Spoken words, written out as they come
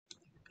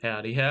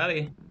Howdy,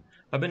 howdy.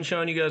 I've been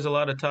showing you guys a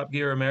lot of Top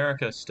Gear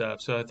America stuff,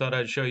 so I thought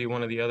I'd show you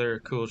one of the other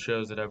cool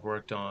shows that I've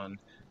worked on.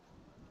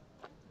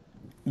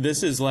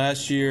 This is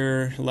last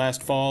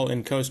fall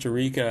in Costa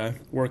Rica,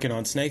 working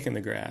on Snake in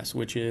the Grass,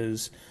 which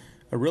is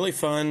a really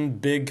fun,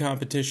 big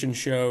competition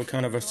show,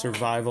 kind of a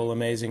survival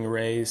amazing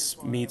race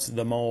meets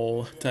the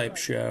mole type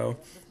show.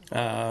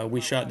 We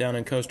shot down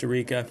in Costa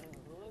Rica.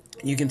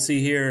 You can see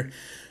here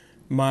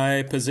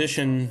my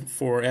position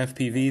for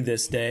FPV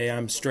this day.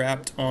 I'm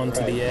strapped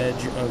onto the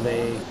edge of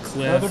a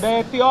cliff. Another day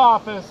at the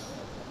office.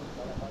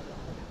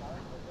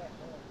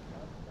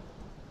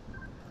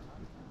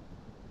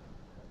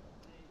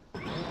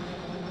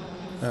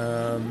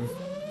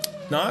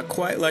 Not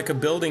quite like a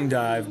building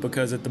dive,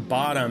 because at the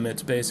bottom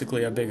it's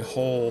basically a big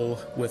hole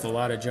with a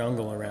lot of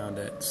jungle around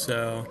it.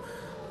 So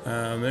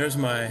there's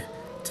my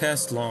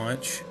test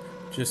launch,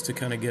 just to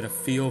kind of get a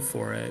feel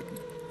for it.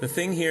 The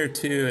thing here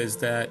too is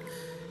that,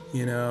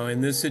 you know,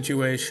 in this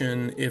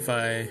situation, if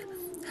I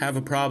have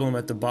a problem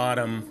at the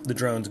bottom, the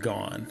drone's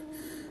gone.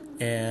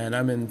 And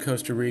I'm in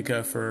Costa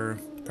Rica for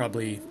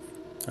probably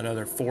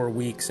another 4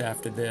 weeks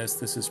after this.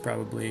 This is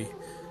probably,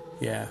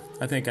 yeah,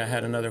 I think I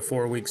had another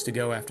 4 weeks to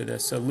go after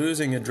this. So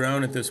losing a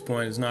drone at this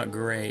point is not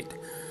great.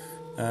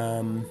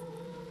 And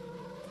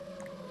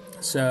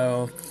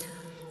also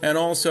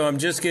I'm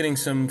just getting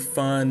some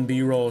fun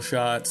B-roll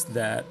shots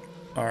that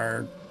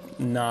are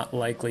not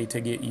likely to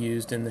get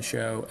used in the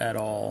show at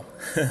all.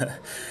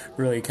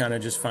 Really kind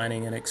of just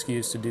finding an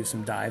excuse to do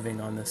some diving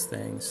on this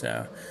thing.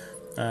 So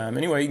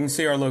anyway, you can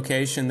see our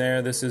location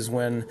there. This is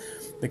when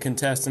the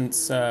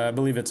contestants, I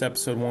believe it's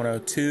episode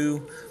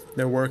 102,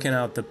 they're working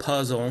out the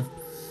puzzle.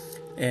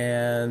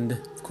 And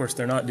of course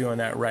they're not doing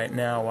that right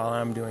now while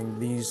I'm doing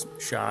these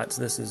shots.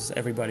 This is,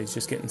 everybody's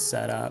just getting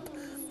set up.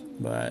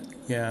 But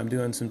yeah, I'm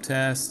doing some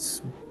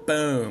tests.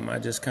 Boom, I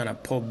just kind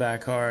of pulled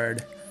back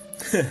hard.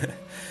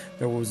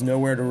 There was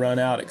nowhere to run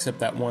out except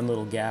that one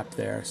little gap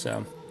there.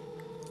 So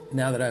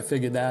now that I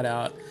figured that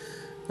out,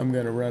 I'm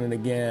going to run it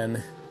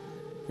again.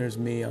 There's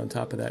me on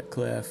top of that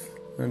cliff.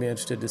 I'm going to be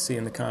interested to see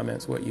in the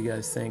comments what you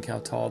guys think, how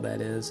tall that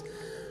is.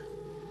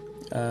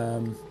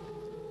 But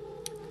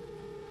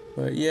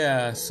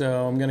yeah,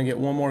 so I'm going to get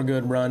one more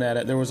good run at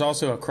it. There was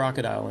also a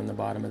crocodile in the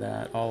bottom of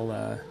that.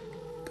 I'll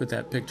put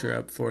that picture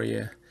up for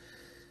you.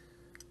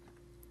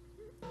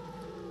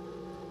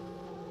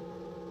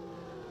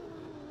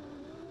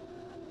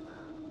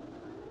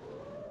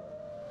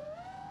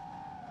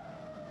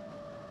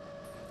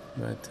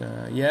 But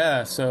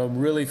yeah, so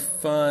really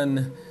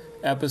fun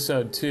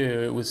episode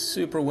 2. It was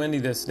super windy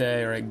this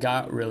day, or it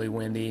got really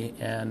windy,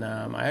 and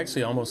I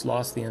actually almost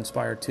lost the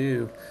Inspire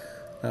 2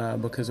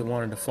 because it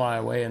wanted to fly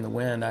away in the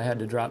wind. I had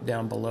to drop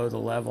down below the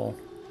level.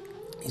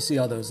 You see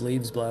all those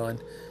leaves blowing.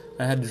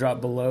 I had to drop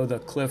below the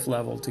cliff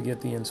level to get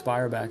the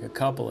Inspire back a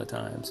couple of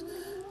times.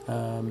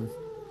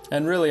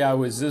 And really,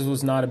 this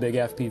was not a big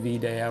FPV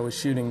day. I was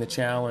shooting the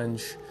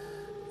challenge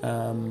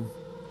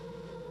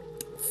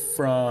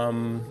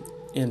from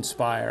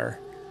Inspire.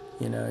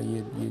 You know,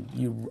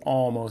 you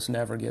almost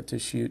never get to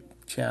shoot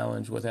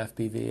challenge with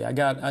FPV.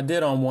 I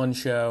did on one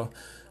show,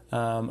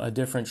 a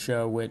different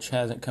show which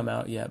hasn't come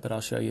out yet, but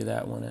I'll show you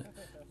that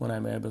when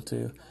I'm able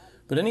to.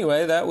 But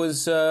anyway, that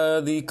was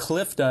the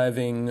cliff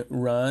diving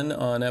run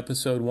on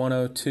episode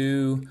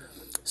 102,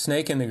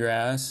 Snake in the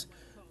Grass.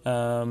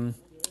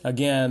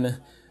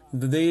 Again,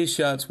 these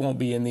shots won't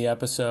be in the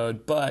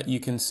episode, but you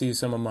can see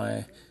some of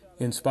my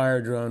Inspire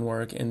drone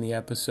work in the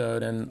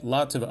episode, and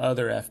lots of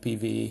other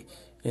FPV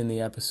in the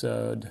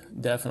episode.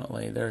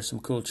 Definitely, there's some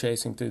cool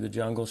chasing through the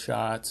jungle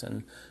shots,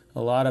 and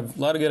a lot of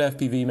good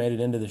FPV made it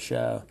into the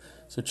show.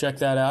 So check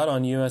that out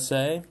on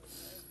USA,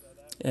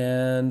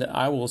 and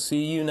I will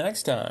see you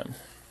next time.